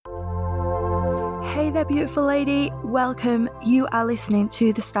Hey there, beautiful lady. Welcome. You are listening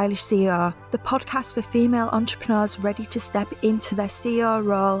to The Stylish CEO, the podcast for female entrepreneurs ready to step into their CEO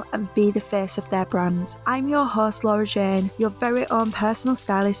role and be the face of their brand. I'm your host, Laura Jane, your very own personal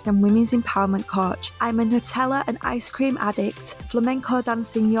stylist and women's empowerment coach. I'm a Nutella and ice cream addict, flamenco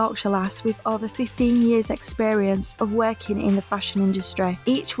dancing Yorkshire lass with over 15 years experience of working in the fashion industry.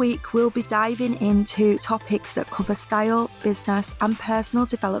 Each week, we'll be diving into topics that cover style, business, and personal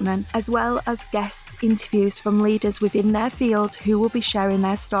development, as well as guests interviews from leaders within their field who will be sharing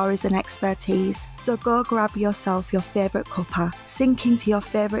their stories and expertise. So go grab yourself your favourite cuppa, sink into your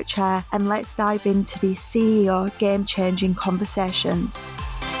favourite chair, and let's dive into these CEO game-changing conversations.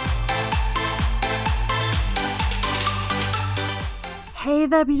 Hey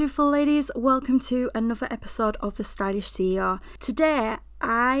there, beautiful ladies. Welcome to another episode of The Stylish CEO. Today,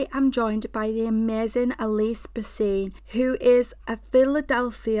 I am joined by the amazing Elise Basine, who is a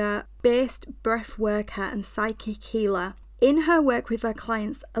Philadelphia-based breath worker and psychic healer. In her work with her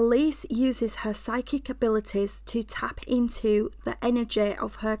clients, Elise uses her psychic abilities to tap into the energy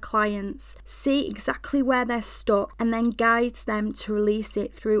of her clients, see exactly where they're stuck, and then guides them to release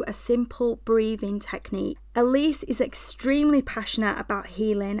it through a simple breathing technique. Elise is extremely passionate about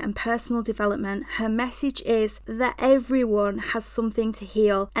healing and personal development. Her message is that everyone has something to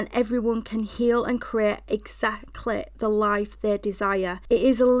heal and everyone can heal and create exactly the life they desire. It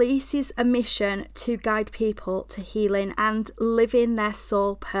is Elise's mission to guide people to healing and living their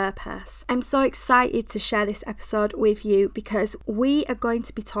soul purpose. I'm so excited to share this episode with you because we are going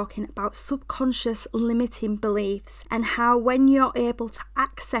to be talking about subconscious limiting beliefs and how when you're able to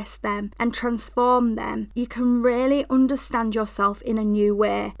access them and transform them, you can really understand yourself in a new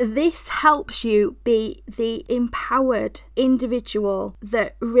way. This helps you be the empowered individual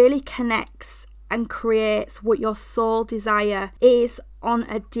that really connects and creates what your soul desire is on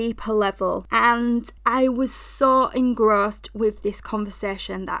a deeper level. And I was so engrossed with this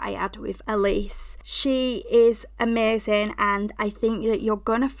conversation that I had with Elise. She is amazing, and I think that you're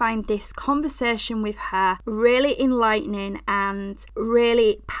gonna find this conversation with her really enlightening and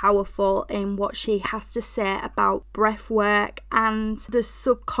really powerful in what she has to say about breath work and the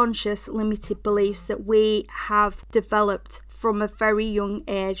subconscious limited beliefs that we have developed from a very young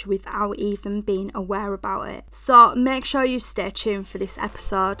age without even being aware about it. So make sure you stay tuned for this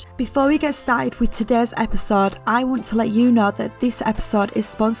episode. Before we get started with today's episode, I want to let you know that this episode is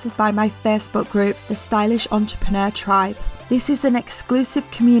sponsored by my Facebook group, The Stylish Entrepreneur Tribe. This is an exclusive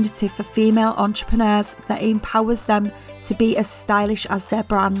community for female entrepreneurs that empowers them to be as stylish as their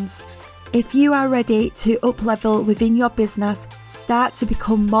brands. If you are ready to up-level within your business, start to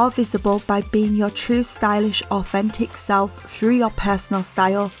become more visible by being your true stylish, authentic self through your personal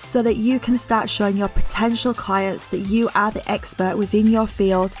style so that you can start showing your potential clients that you are the expert within your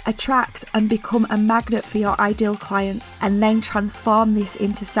field, attract and become a magnet for your ideal clients, and then transform this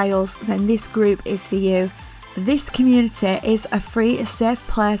into sales, then this group is for you. This community is a free, safe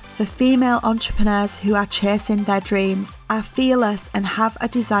place for female entrepreneurs who are chasing their dreams, are fearless and have a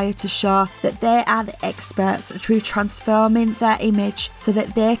desire to show that they are the experts through transforming their image so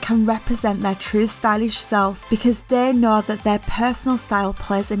that they can represent their true stylish self because they know that their personal style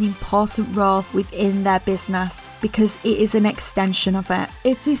plays an important role within their business because it is an extension of it.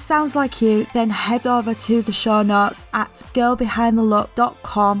 If this sounds like you, then head over to the show notes at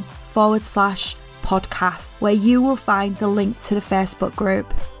girlbehindthelook.com/podcast where you will find the link to the Facebook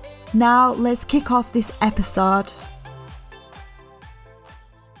group. Now let's kick off this episode.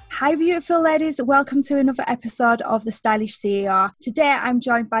 Hi beautiful ladies, welcome to another episode of The Stylish CEO. Today I'm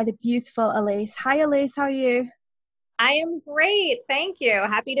joined by the beautiful Elise. Hi Elise, how are you? I am great, thank you.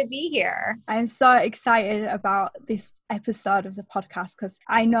 Happy to be here. I'm so excited about this episode of the podcast because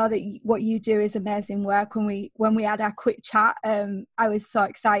I know that what you do is amazing work. When we had our quick chat, I was so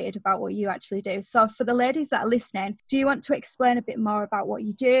excited about what you actually do. So for the ladies that are listening, do you want to explain a bit more about what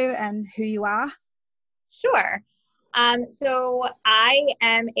you do and who you are? Sure. So I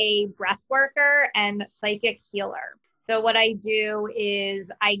am a breath worker and psychic healer. So what I do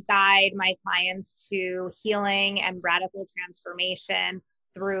is I guide my clients to healing and radical transformation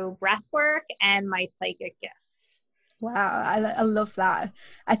through breath work and my psychic gifts. Wow, I love that.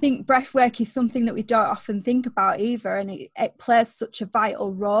 I think breath work is something that we don't often think about either, and it plays such a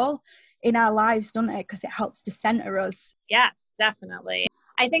vital role in our lives, doesn't it? Because it helps to center us. Yes, definitely.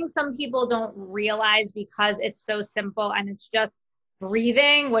 I think some people don't realize because it's so simple and it's just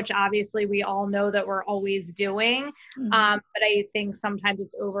breathing, which obviously we all know that we're always doing. But I think sometimes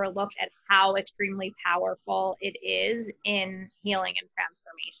it's overlooked at how extremely powerful it is in healing and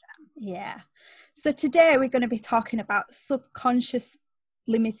transformation. Yeah. So today we're going to be talking about subconscious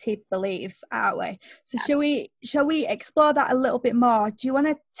limited beliefs, aren't we? So shall we explore that a little bit more? Do you want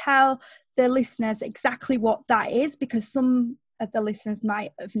to tell the listeners exactly what that is? Because some of the listeners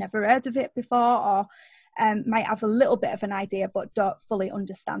might have never heard of it before, or might have a little bit of an idea but don't fully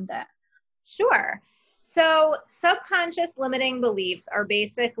understand it. Sure. So subconscious limiting beliefs are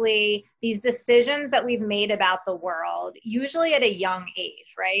basically these decisions that we've made about the world, usually at a young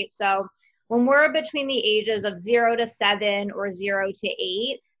age, right? So when we're between the ages of 0 to 7 or 0 to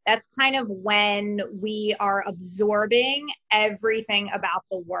 8, that's kind of when we are absorbing everything about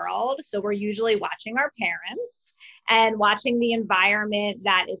the world. So we're usually watching our parents and watching the environment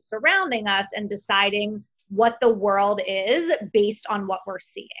that is surrounding us and deciding what the world is based on what we're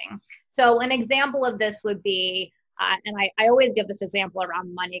seeing. So an example of this would be, and I always give this example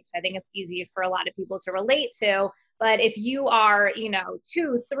around money because I think it's easy for a lot of people to relate to, but if you are,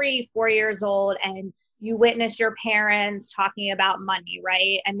 2, 3, 4 years old and you witness your parents talking about money,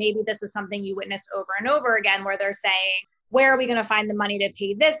 right? And maybe this is something you witness over and over again where they're saying, where are we going to find the money to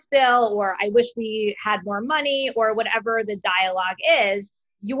pay this bill? Or I wish we had more money, or whatever the dialogue is.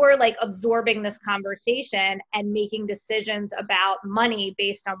 You're like absorbing this conversation and making decisions about money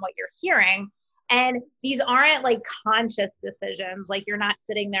based on what you're hearing. And these aren't like conscious decisions. Like you're not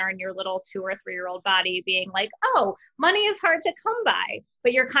sitting there in your little 2 or 3-year-old body being like, oh, money is hard to come by.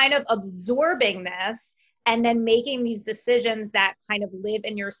 But you're kind of absorbing this and then making these decisions that kind of live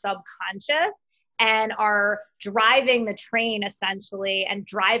in your subconscious and are driving the train essentially and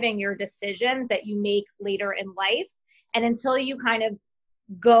driving your decisions that you make later in life. And until you kind of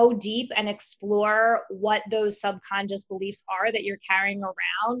go deep and explore what those subconscious beliefs are that you're carrying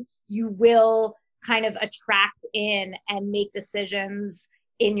around, you will kind of attract in and make decisions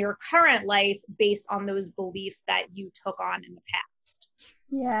in your current life based on those beliefs that you took on in the past.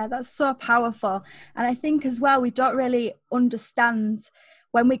 Yeah, that's so powerful. And I think as well, we don't really understand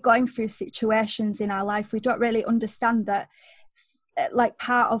when we're going through situations in our life, we don't really understand that like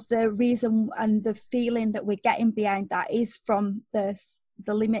part of the reason and the feeling that we're getting behind that is from the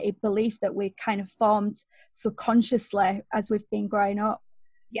limited belief that we kind of formed subconsciously as we've been growing up.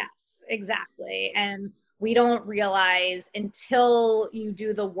 Yes, exactly. And we don't realize until you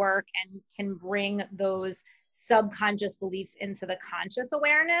do the work and can bring those subconscious beliefs into the conscious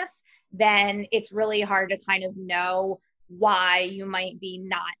awareness, then it's really hard to kind of know why you might be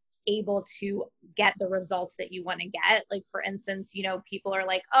not able to get the results that you want to get. Like for instance, people are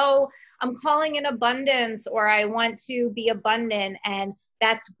like, oh, I'm calling in abundance, or I want to be abundant. And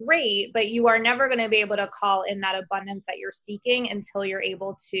that's great, but you are never going to be able to call in that abundance that you're seeking until you're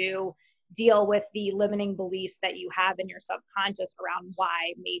able to deal with the limiting beliefs that you have in your subconscious around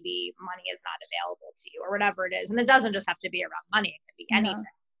why maybe money is not available to you or whatever it is. And it doesn't just have to be around money. It can be anything. No.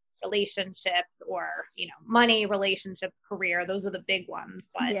 Relationships or, money, relationships, career. Those are the big ones.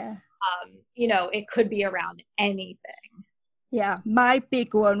 But, it could be around anything. Yeah, my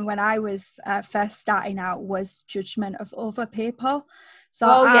big one when I was first starting out was judgment of other people.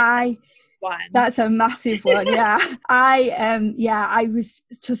 So that's a massive one. Yeah. I was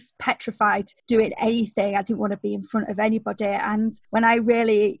just petrified doing anything. I didn't want to be in front of anybody. And when I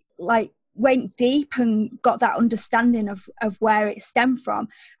really went deep and got that understanding of where it stemmed from,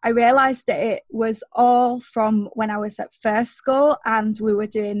 I realized that it was all from when I was at first school and we were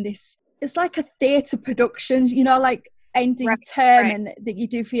doing this, it's like a theatre production, like ending term and that you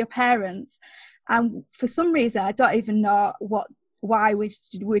do for your parents. And for some reason, I don't even know why we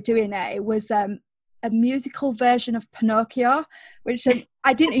were doing it. It was a musical version of Pinocchio, which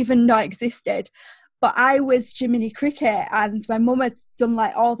I didn't even know existed. But I was Jiminy Cricket and my mum had done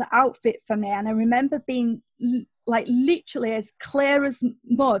all the outfit for me. And I remember being literally as clear as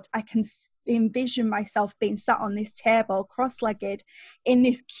mud. I can envision myself being sat on this table cross-legged in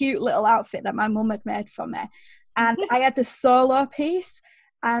this cute little outfit that my mum had made for me. And I had a solo piece,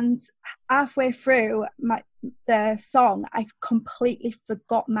 and halfway through the song, I completely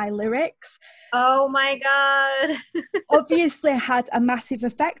forgot my lyrics. Oh my God. Obviously had a massive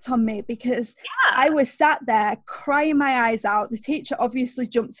effect on me because I was sat there crying my eyes out. The teacher obviously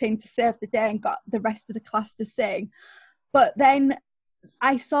jumped in to save the day and got the rest of the class to sing. But then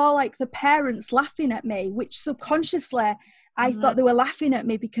I saw the parents laughing at me, which subconsciously I thought they were laughing at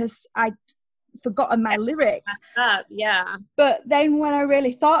me because I'd forgotten my lyrics. Yeah. But then when I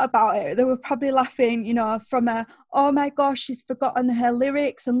really thought about it, they were probably laughing, from oh my gosh, she's forgotten her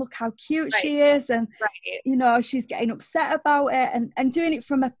lyrics and look how cute she is. And, she's getting upset about it and doing it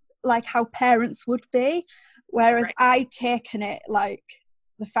from how parents would be. Whereas I'd taken it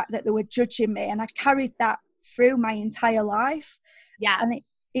the fact that they were judging me, and I carried that through my entire life. Yeah. And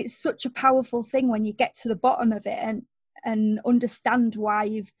it's such a powerful thing when you get to the bottom of it and understand why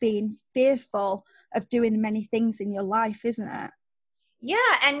you've been fearful of doing many things in your life, isn't it? Yeah.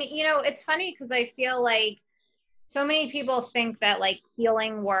 And, it's funny because I feel like so many people think that like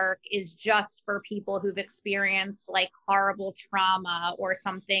healing work is just for people who've experienced like horrible trauma or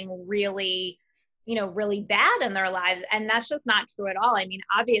something really, really bad in their lives. And that's just not true at all. I mean,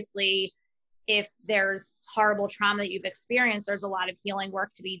 obviously, if there's horrible trauma that you've experienced, there's a lot of healing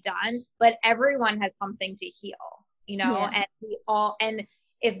work to be done, but everyone has something to heal, Yeah. and and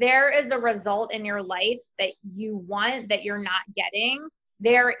if there is a result in your life that you want that you're not getting,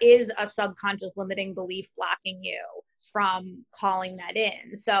 there is a subconscious limiting belief blocking you from calling that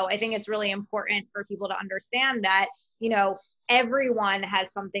in. So I think it's really important for people to understand that, everyone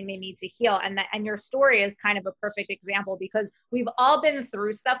has something they need to heal. And your story is kind of a perfect example because we've all been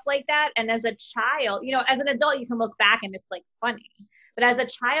through stuff like that. And as a child, as an adult, you can look back and it's like funny, but as a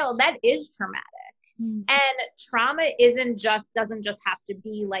child, that is traumatic. And trauma doesn't just have to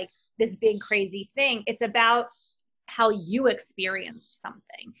be like this big crazy thing. It's about how you experienced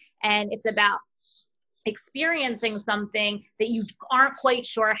something. And it's about experiencing something that you aren't quite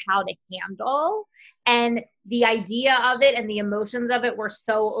sure how to handle. And the idea of it and the emotions of it were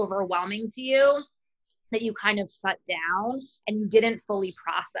so overwhelming to you that you kind of shut down and you didn't fully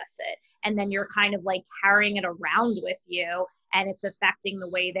process it. And then you're kind of like carrying it around with you, and it's affecting the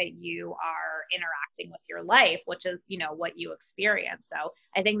way that you are interacting with your life, which is, what you experience. So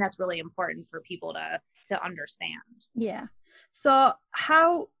I think that's really important for people to understand. Yeah. So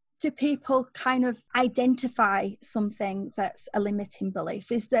how do people kind of identify something that's a limiting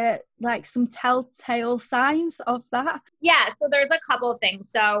belief? Is there like some telltale signs of that? Yeah, so there's a couple of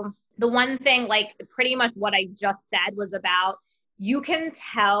things. So the one thing, like pretty much what I just said was about, you can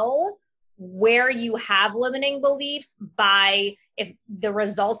tell where you have limiting beliefs by if the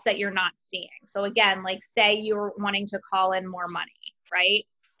results that you're not seeing. So again, like say you're wanting to call in more money, right?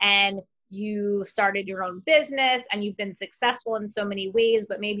 And you started your own business and you've been successful in so many ways,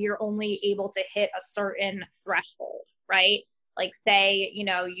 but maybe you're only able to hit a certain threshold, right? Like say,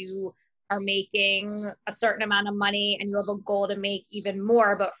 you are making a certain amount of money and you have a goal to make even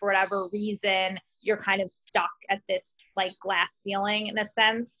more, but for whatever reason, you're kind of stuck at this like glass ceiling in a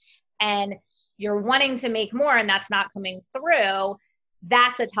sense, and you're wanting to make more and that's not coming through.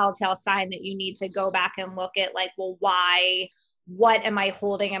 That's a telltale sign that you need to go back and look at like, well, why, what am I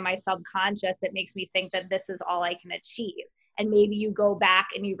holding in my subconscious that makes me think that this is all I can achieve? And maybe you go back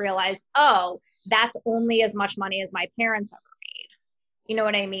and you realize, oh, that's only as much money as my parents ever made. You know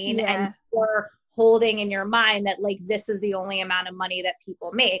what I mean? Yeah. And you're holding in your mind that like, this is the only amount of money that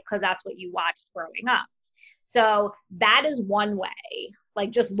people make because that's what you watched growing up. So that is one way, like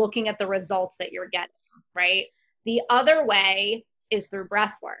just looking at the results that you're getting, right? The other way is through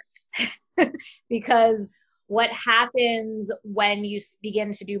breath work. Because what happens when you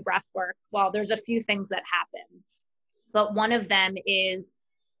begin to do breath work, well, there's a few things that happen, but one of them is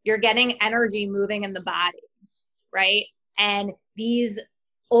you're getting energy moving in the body, right? And these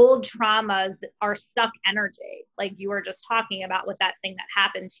old traumas are stuck energy, like you were just talking about with that thing that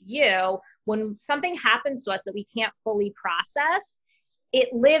happened to you. When something happens to us that we can't fully process, it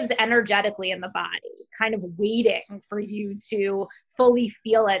lives energetically in the body, kind of waiting for you to fully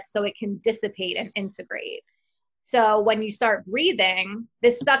feel it so it can dissipate and integrate. So when you start breathing,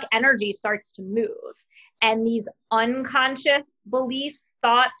 this stuck energy starts to move. And these unconscious beliefs,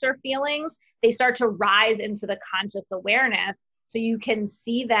 thoughts, or feelings, they start to rise into the conscious awareness so you can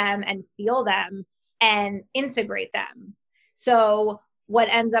see them and feel them and integrate them. So what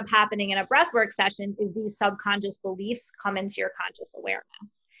ends up happening in a breathwork session is these subconscious beliefs come into your conscious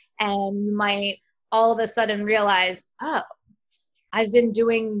awareness. And you might all of a sudden realize, oh, I've been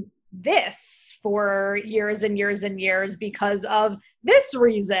doing this for years and years and years because of this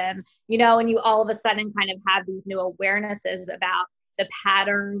reason, and you all of a sudden kind of have these new awarenesses about the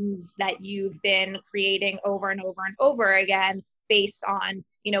patterns that you've been creating over and over and over again based on,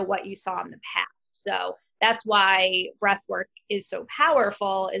 what you saw in the past. So that's why breath work is so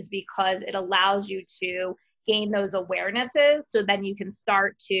powerful, is because it allows you to gain those awarenesses so then you can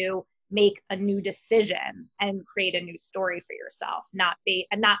start to make a new decision and create a new story for yourself, not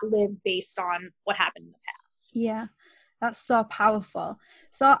live based on what happened in the past. Yeah, that's so powerful.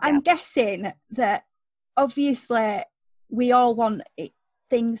 So I'm guessing that obviously we all want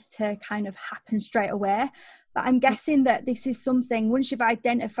things to kind of happen straight away, but I'm guessing that this is something, once you've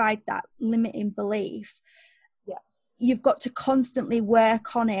identified that limiting belief, you've got to constantly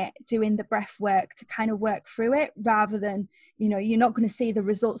work on it, doing the breath work to kind of work through it, rather than, you're not going to see the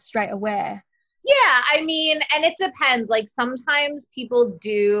results straight away. Yeah, I mean, and it depends. Like sometimes people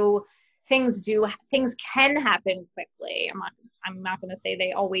do things can happen quickly. I'm not going to say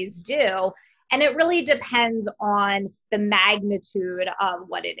they always do. And it really depends on the magnitude of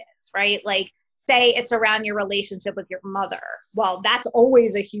what it is, right? Like, say it's around your relationship with your mother. Well, that's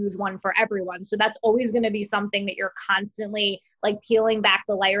always a huge one for everyone. So that's always going to be something that you're constantly like peeling back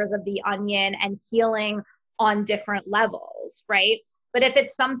the layers of the onion and healing on different levels, right? But if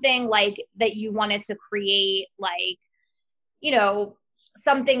it's something like that you wanted to create, like, you know,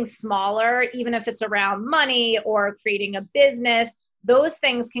 something smaller, even if it's around money or creating a business, those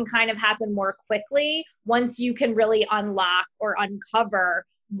things can kind of happen more quickly once you can really unlock or uncover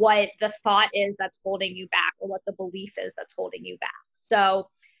what the thought is that's holding you back or what the belief is that's holding you back. So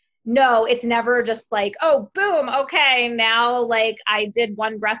no, it's never just like, oh, boom, okay, now like I did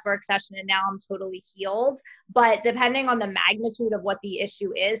one breathwork session and now I'm totally healed. But depending on the magnitude of what the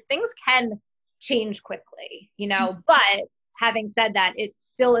issue is, things can change quickly, you know, but having said that, it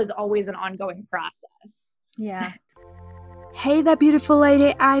still is always an ongoing process. Yeah. Hey there, beautiful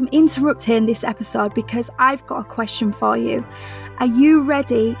lady. I'm interrupting this episode because I've got a question for you. Are you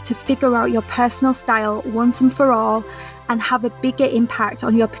ready to figure out your personal style once and for all and have a bigger impact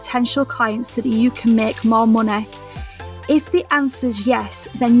on your potential clients so that you can make more money? If the answer is yes,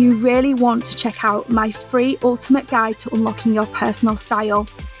 then you really want to check out my free ultimate guide to unlocking your personal style.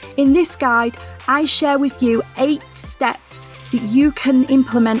 In this guide, I share with you 8 steps that you can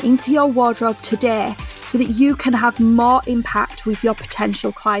implement into your wardrobe today so that you can have more impact with your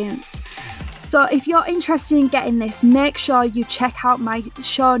potential clients. So if you're interested in getting this, make sure you check out my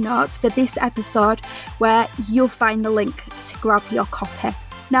show notes for this episode where you'll find the link to grab your copy.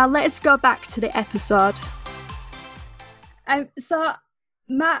 Now let's go back to the episode. So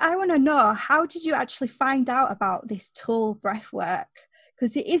Matt, I want to know, how did you actually find out about this tool breathwork?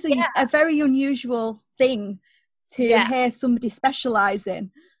 Because it is a very unusual thing to hear somebody specialize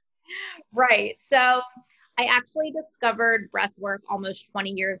in. Right. So I actually discovered breathwork almost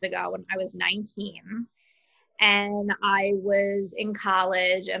 20 years ago when I was 19. And I was in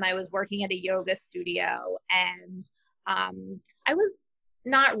college and I was working at a yoga studio. And I was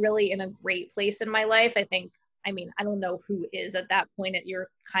not really in a great place in my life. I don't know who is at that point that you're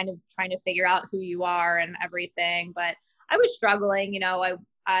kind of trying to figure out who you are and everything. But I was struggling, you know,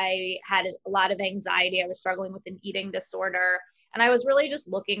 I had a lot of anxiety. I was struggling with an eating disorder. And I was really just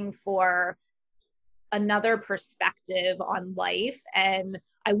looking for another perspective on life. And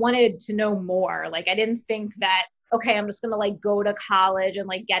I wanted to know more. Like, I didn't think that, okay, I'm just going to like go to college and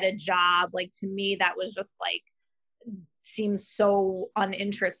like get a job. Like, to me, that was just like, seems so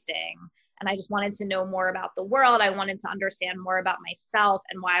uninteresting. And I just wanted to know more about the world. I wanted to understand more about myself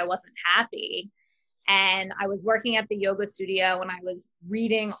and why I wasn't happy. And I was working at the yoga studio and I was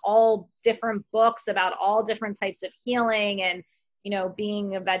reading all different books about all different types of healing and, you know,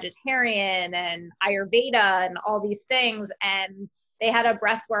 being a vegetarian and Ayurveda and all these things. And they had a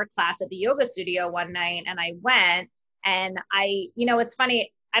breathwork class at the yoga studio one night and I went and it's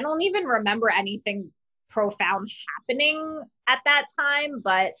funny, I don't even remember anything profound happening at that time,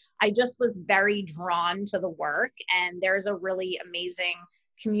 but I just was very drawn to the work. And there's a really amazing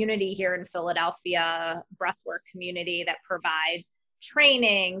community here in Philadelphia, breathwork community that provides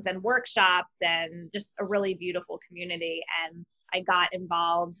trainings and workshops and just a really beautiful community. And I got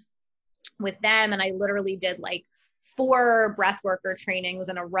involved with them and I literally did like 4 breathworker trainings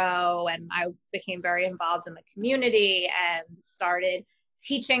in a row. And I became very involved in the community and started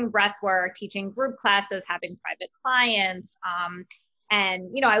teaching breathwork, teaching group classes, having private clients. And,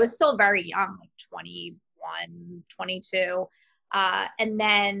 you know, I was still very young, like 21, 22. And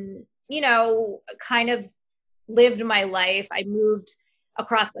then, you know, kind of lived my life. I moved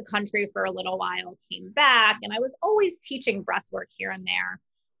across the country for a little while, came back, and I was always teaching breathwork here and there.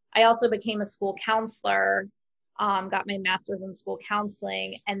 I also became a school counselor, got my master's in school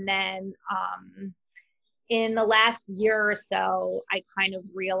counseling. And then in the last year or so, I kind of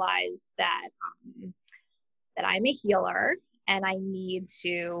realized that I'm a healer and I need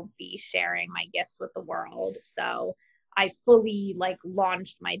to be sharing my gifts with the world. So I fully like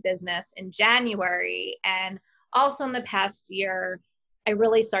launched my business in January. And also in the past year, I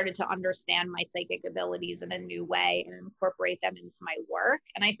really started to understand my psychic abilities in a new way and incorporate them into my work.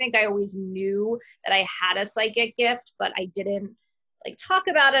 And I think I always knew that I had a psychic gift, but I didn't like talk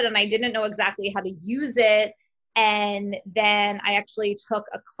about it and I didn't know exactly how to use it. And then I actually took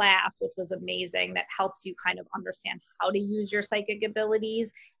a class, which was amazing, that helps you kind of understand how to use your psychic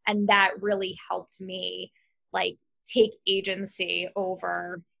abilities. And that really helped me like take agency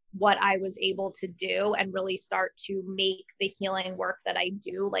over what I was able to do and really start to make the healing work that I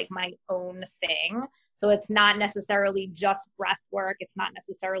do like my own thing. So it's not necessarily just breath work. It's not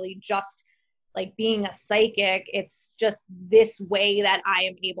necessarily just like being a psychic. It's just this way that I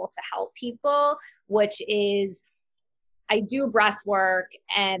am able to help people, which is I do breath work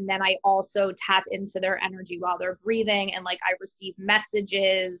and then I also tap into their energy while they're breathing. And like I receive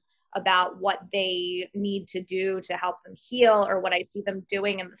messages about what they need to do to help them heal or what I see them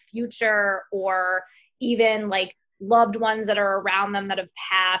doing in the future, or even like loved ones that are around them that have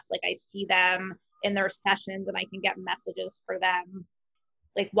passed. Like I see them in their sessions and I can get messages for them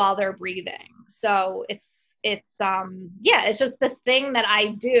like while they're breathing. So it's just this thing that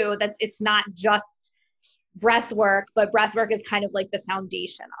I do that's, it's not just breath work, but breath work is kind of like the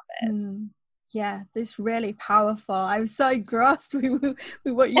foundation of it. Yeah, it's really powerful. I'm so engrossed with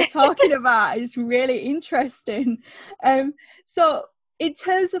what you're talking about. It's really interesting. So in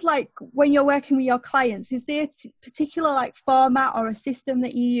terms of like when you're working with your clients, is there a particular like format or a system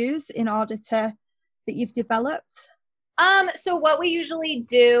that you use in order to, that you've developed? So what we usually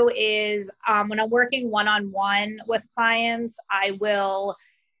do is when I'm working one-on-one with clients, I will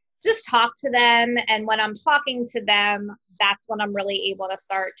just talk to them. And when I'm talking to them, that's when I'm really able to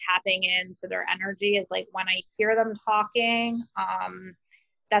start tapping into their energy, is like when I hear them talking,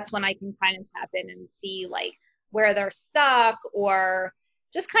 that's when I can kind of tap in and see like where they're stuck, or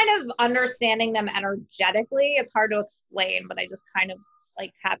just kind of understanding them energetically. It's hard to explain, but I just kind of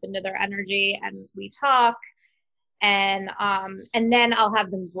like tap into their energy and we talk. And then I'll have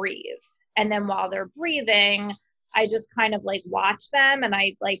them breathe. And then while they're breathing, I just kind of like watch them and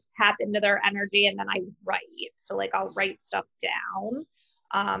I like tap into their energy, and then I write. So like I'll write stuff down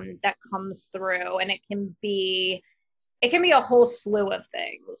that comes through, and it can be a whole slew of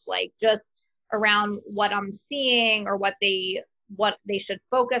things, like just around what I'm seeing or what they should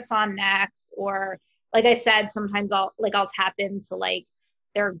focus on next. Or like I said, sometimes I'll tap into like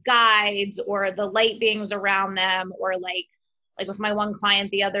their guides or the light beings around them, or like with my one client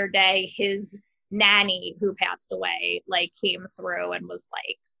the other day, his nanny who passed away like came through and was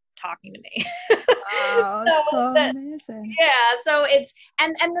like talking to me. Oh, so amazing. Yeah, so it's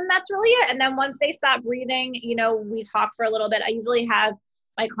and then that's really it. And then once they stop breathing, you know, we talk for a little bit. I usually have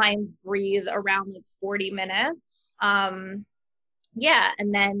my clients breathe around like 40 minutes. And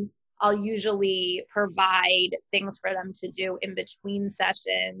then I'll usually provide things for them to do in between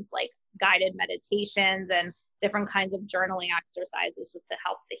sessions, like guided meditations and different kinds of journaling exercises, just to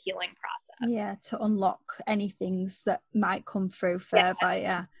help the healing process. Yeah, to unlock any things that might come through further.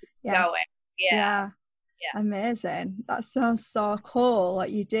 Yeah. Amazing. That sounds so cool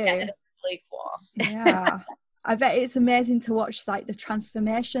what you do. Yeah, it's really cool. Yeah. I bet it's amazing to watch like the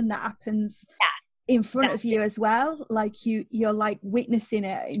transformation that happens in front of you as well. Like you're like witnessing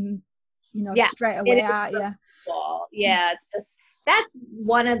it in, you know, straight away, aren't you? Cool. Yeah, it's just, that's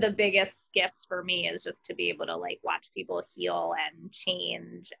one of the biggest gifts for me, is just to be able to like watch people heal and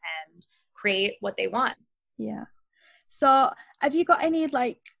change and create what they want. Yeah. So have you got any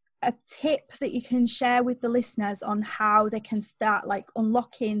like a tip that you can share with the listeners on how they can start like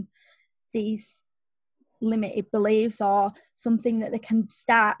unlocking these limited beliefs, or something that they can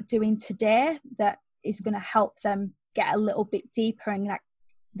start doing today that is going to help them get a little bit deeper and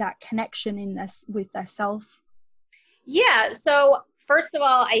that connection in this with their self? Yeah. So first of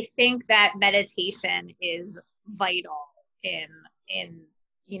all, I think that meditation is vital in,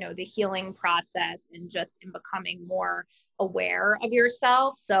 you know, the healing process and just in becoming more aware of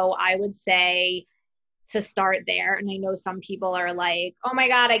yourself. So I would say to start there. And I know some people are like, oh my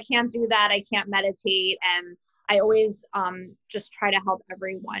God, I can't do that. I can't meditate. And I always just try to help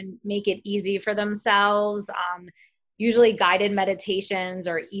everyone make it easy for themselves. Usually guided meditations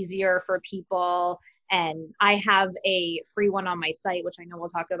are easier for people. And I have a free one on my site, which I know we'll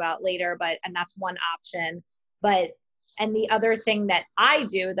talk about later, and that's one option. And the other thing that I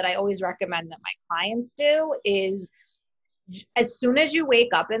do that I always recommend that my clients do is, as soon as you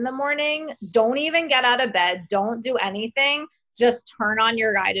wake up in the morning, don't even get out of bed. Don't do anything. Just turn on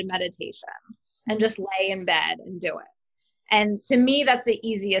your guided meditation and just lay in bed and do it. And to me, that's the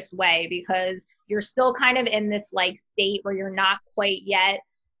easiest way, because you're still kind of in this like state where you're not quite yet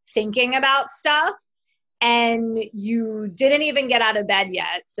thinking about stuff, and you didn't even get out of bed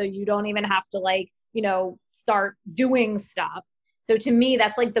yet. So you don't even have to like, you know, start doing stuff. So to me,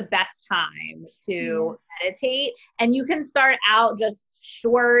 that's like the best time to meditate. And you can start out just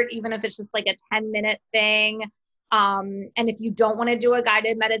short, even if it's just like a 10-minute thing. And if you don't want to do a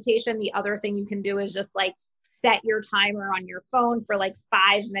guided meditation, the other thing you can do is just like set your timer on your phone for like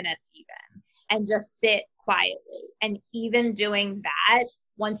 5 minutes even, and just sit quietly. And even doing that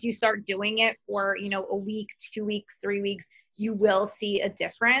once you start doing it for, you know, a week, 2 weeks, 3 weeks, you will see a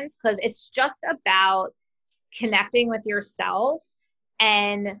difference, because it's just about connecting with yourself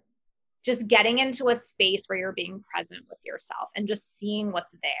and just getting into a space where you're being present with yourself and just seeing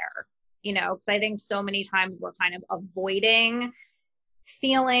what's there, you know, because I think so many times we're kind of avoiding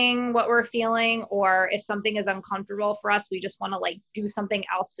feeling what we're feeling, or if something is uncomfortable for us, we just want to like do something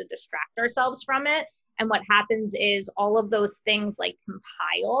else to distract ourselves from it. And what happens is all of those things like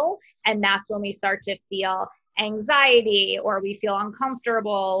compile, and that's when we start to feel anxiety, or we feel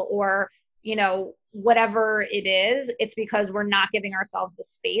uncomfortable, or, you know, whatever it is. It's because we're not giving ourselves the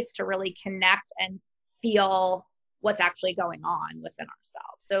space to really connect and feel what's actually going on within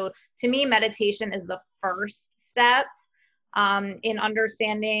ourselves. So to me, meditation is the first step in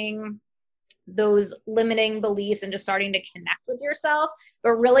understanding those limiting beliefs and just starting to connect with yourself.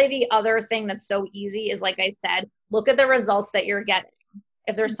 But really the other thing that's so easy is, like I said, look at the results that you're getting.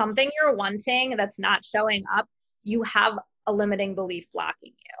 If there's something you're wanting that's not showing up, you have a limiting belief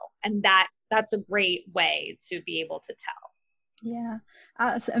blocking you. And that's a great way to be able to tell. Yeah,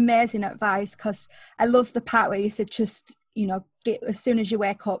 that's amazing advice, because I love the part where you said just, you know, as soon as you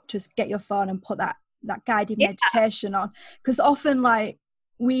wake up, just get your phone and put that guided meditation on, because often like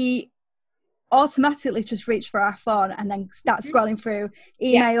we automatically just reach for our phone and then start scrolling through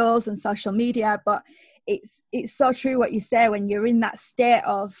emails and social media. But it's so true what you say, when you're in that state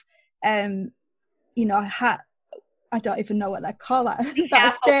of you know, I don't even know what they call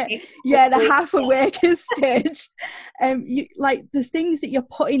that state. Yeah, the half awake stage. You like the things that you're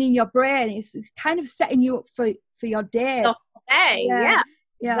putting in your brain is kind of setting you up for your day. The whole day. Yeah,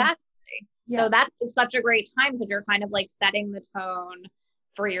 exactly. Yeah. So that's such a great time, because you're kind of like setting the tone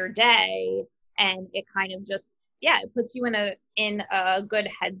for your day, and it kind of just, it puts you in a good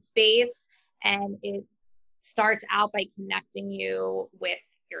headspace, and it starts out by connecting you with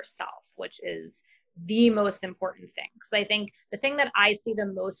yourself, which is the most important thing. Because I think the thing that I see the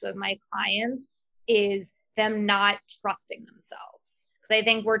most with my clients is them not trusting themselves. Because I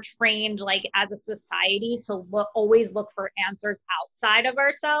think we're trained, like as a society, to always look for answers outside of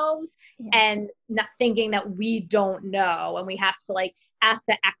ourselves, and not thinking that we don't know, and we have to like ask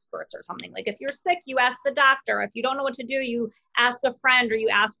the experts or something. Like if you're sick, you ask the doctor. If you don't know what to do, you ask a friend, or you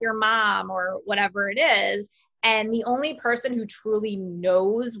ask your mom, or whatever it is. And the only person who truly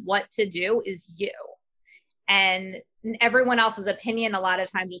knows what to do is you. And everyone else's opinion a lot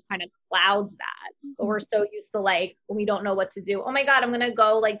of times just kind of clouds that. But we're so used to like, when we don't know what to do, oh my God, I'm going to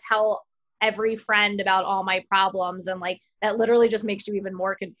go like tell every friend about all my problems. And like, that literally just makes you even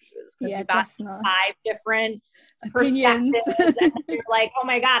more confused, because you've got 5 different opinions. Perspectives. And you're like, oh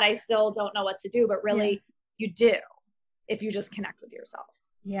my God, I still don't know what to do. But really you do, if you just connect with yourself.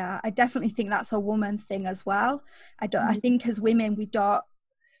 Yeah, I definitely think that's a woman thing as well. I think as women, we don't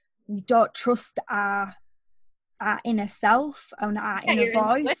trust our inner self and our inner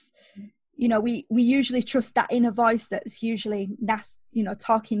voice. You know, we usually trust that inner voice that's usually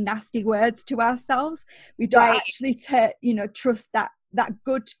talking nasty words to ourselves. We don't actually trust that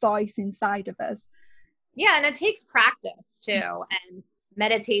good voice inside of us. Yeah, and it takes practice too. And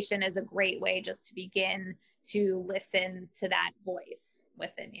meditation is a great way just to begin to listen to that voice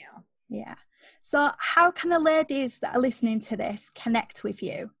within you. Yeah. So how can the ladies that are listening to this connect with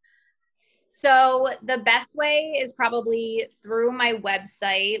you? So the best way is probably through my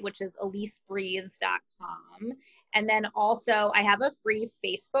website, which is elisebreathes.com. And then also I have a free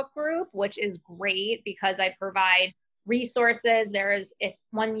Facebook group, which is great because I provide resources.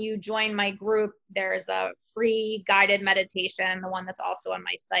 When you join my group, there's a free guided meditation, the one that's also on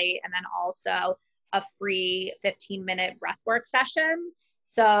my site, and then also a free 15-minute breathwork session.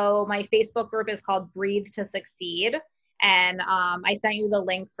 So my Facebook group is called Breathe to Succeed. And I sent you the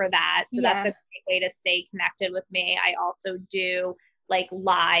link for that. So that's a great way to stay connected with me. I also do like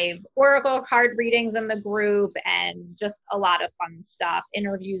live oracle card readings in the group and just a lot of fun stuff,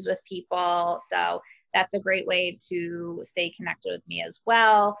 interviews with people. So that's a great way to stay connected with me as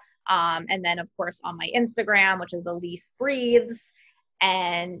well. And then of course on my Instagram, which is Elise Breathes.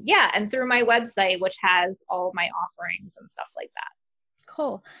 And and through my website, which has all of my offerings and stuff like that.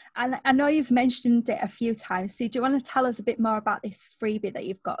 Cool. And I know you've mentioned it a few times. So do you want to tell us a bit more about this freebie that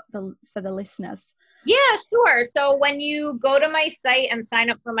you've got for the listeners? Yeah, sure. So when you go to my site and sign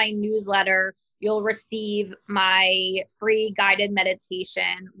up for my newsletter, you'll receive my free guided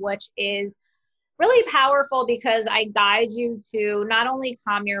meditation, which is really powerful because I guide you to not only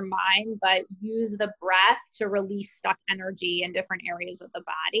calm your mind, but use the breath to release stuck energy in different areas of the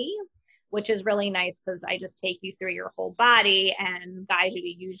body, which is really nice because I just take you through your whole body and guide you to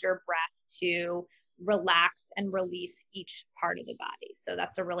use your breath to relax and release each part of the body. So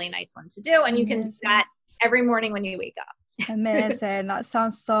that's a really nice one to do. And you can do that every morning when you wake up. Amazing. That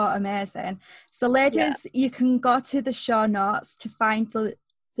sounds so amazing. So ladies, you can go to the show notes to find the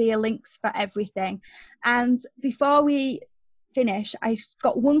links for everything. And before we finish, I've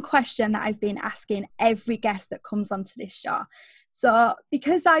got one question that I've been asking every guest that comes onto this show. So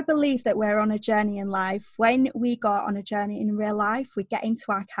because I believe that we're on a journey in life, when we go on a journey in real life, we get into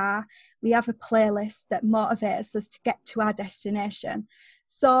our car, we have a playlist that motivates us to get to our destination.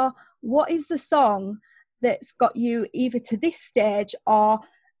 So what is the song that's got you either to this stage or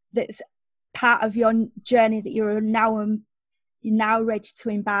that's part of your journey that you're now ready to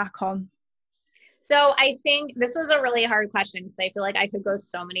embark on? So I think this was a really hard question because I feel like I could go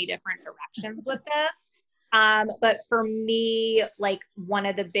so many different directions with this. But for me, like one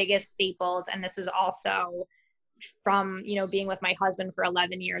of the biggest staples, and this is also from, being with my husband for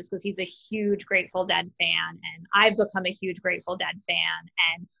 11 years, because he's a huge Grateful Dead fan and I've become a huge Grateful Dead fan.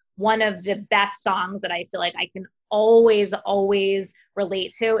 And one of the best songs that I feel like I can always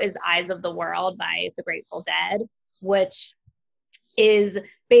relate to is Eyes of the World by the Grateful Dead, which is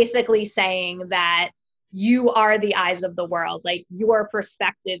basically saying that you are the eyes of the world. Like your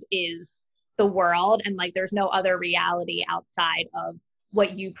perspective is the world, and like there's no other reality outside of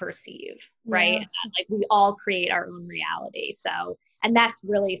what you perceive, right? And like we all create our own reality. So, and that's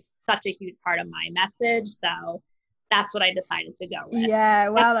really such a huge part of my message. So that's what I decided to go with. Yeah,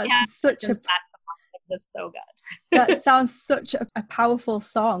 wow, that's such a it's so good. That sounds such a powerful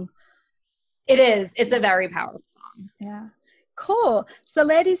song. It is. It's a very powerful song. Yeah. Cool. So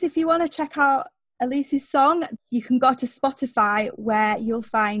ladies, if you want to check out Elise's song, you can go to Spotify where you'll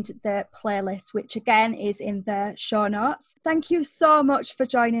find the playlist, which again is in the show notes. Thank you so much for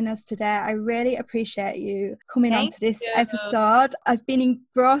joining us today. I really appreciate you coming on to this episode. I've been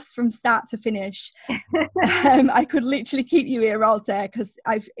engrossed from start to finish. I could literally keep you here all day because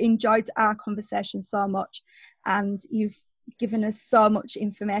I've enjoyed our conversation so much, and you've given us so much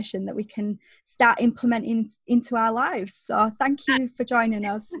information that we can start implementing into our lives. So thank you for joining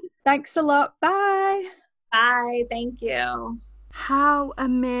us. Thanks a lot. Bye. Bye. Thank you. How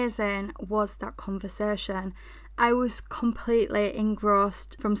amazing was that conversation? I was completely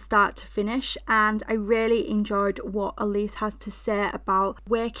engrossed from start to finish, and I really enjoyed what Elise has to say about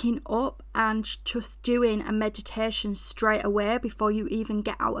waking up and just doing a meditation straight away before you even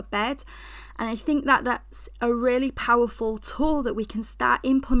get out of bed. And I think that that's a really powerful tool that we can start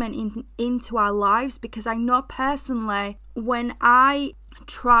implementing into our lives, because I know personally when I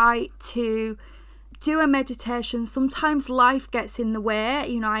try to do a meditation, sometimes life gets in the way.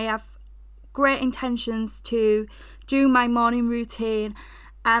 I have great intentions to do my morning routine,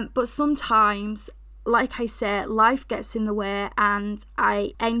 but sometimes, like I say, life gets in the way and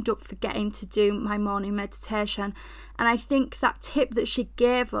I end up forgetting to do my morning meditation. And I think that tip that she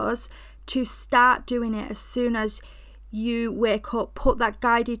gave us to start doing it as soon as you wake up, put that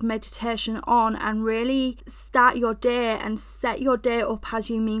guided meditation on and really start your day and set your day up as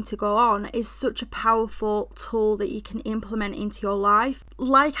you mean to go on, is such a powerful tool that you can implement into your life.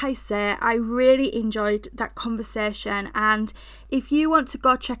 Like I say, I really enjoyed that conversation, and if you want to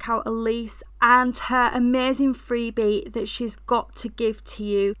go check out Elise and her amazing freebie that she's got to give to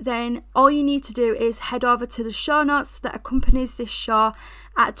you, then all you need to do is head over to the show notes that accompanies this show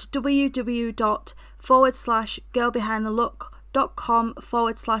at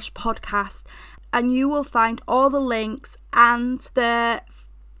www.girlbehindthelook.com/podcast, and you will find all the links and the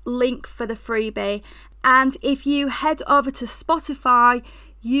link for the freebie. And if you head over to Spotify,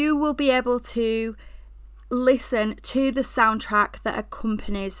 you will be able to listen to the soundtrack that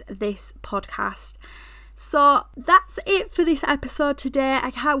accompanies this podcast. So that's it for this episode today.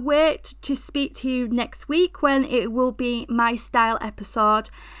 I can't wait to speak to you next week when it will be my style episode.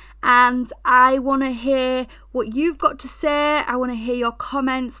 And I want to hear what you've got to say. I want to hear your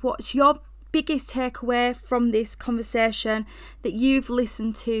comments. What's your biggest takeaway from this conversation that you've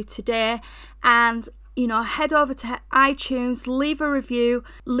listened to today? And head over to iTunes, leave a review,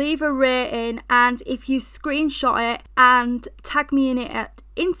 leave a rating, and if you screenshot it and tag me in it at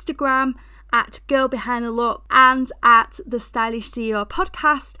Instagram at Girl Behind the Look and at the Stylish CEO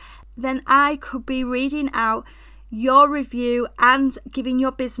podcast, then I could be reading out your review and giving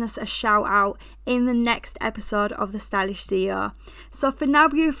your business a shout out in the next episode of the Stylish CEO. So for now,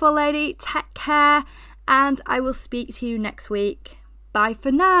 beautiful lady, take care, and I will speak to you next week. Bye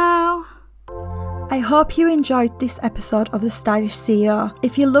for now. I hope you enjoyed this episode of The Stylish CEO.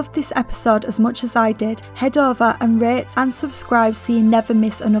 If you loved this episode as much as I did, head over and rate and subscribe so you never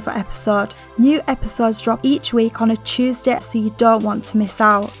miss another episode. New episodes drop each week on a Tuesday, so you don't want to miss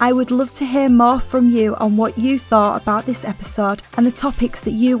out. I would love to hear more from you on what you thought about this episode and the topics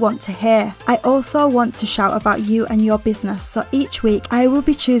that you want to hear. I also want to shout about you and your business, so each week I will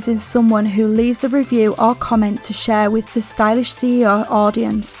be choosing someone who leaves a review or comment to share with the Stylish CEO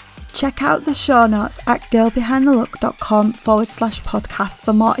audience. Check out the show notes at girlbehindthelook.com/podcast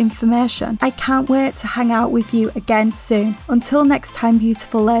for more information. I can't wait to hang out with you again soon. Until next time,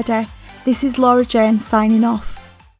 beautiful lady, this is Laura Jane signing off.